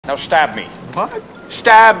Now stab me. What?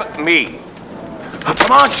 Stab me.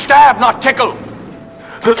 Come on, stab, not tickle.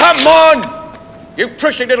 Come on! You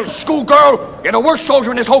prissy little schoolgirl. You're the worst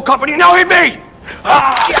soldier in this whole company. Now hit me!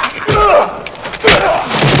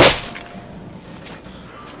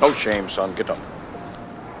 No shame, son. Get up.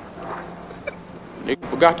 Nick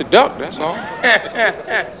forgot to duck, that's all.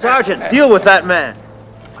 Sergeant, deal with that man.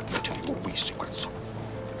 Let me tell you a wee secret, son.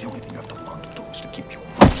 The only thing you have to learn to do is to keep your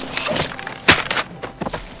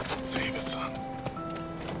Save it, son.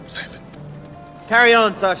 Save it. Carry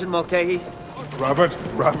on, Sergeant Mulcahy. Robert.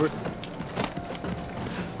 I'd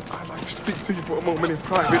like to speak to you for a moment in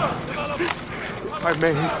private, if I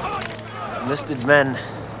may. Enlisted men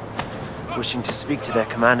wishing to speak to their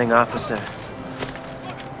commanding officer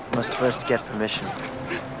must first get permission.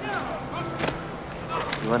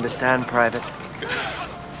 You understand, Private?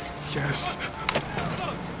 Yes,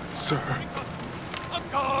 sir.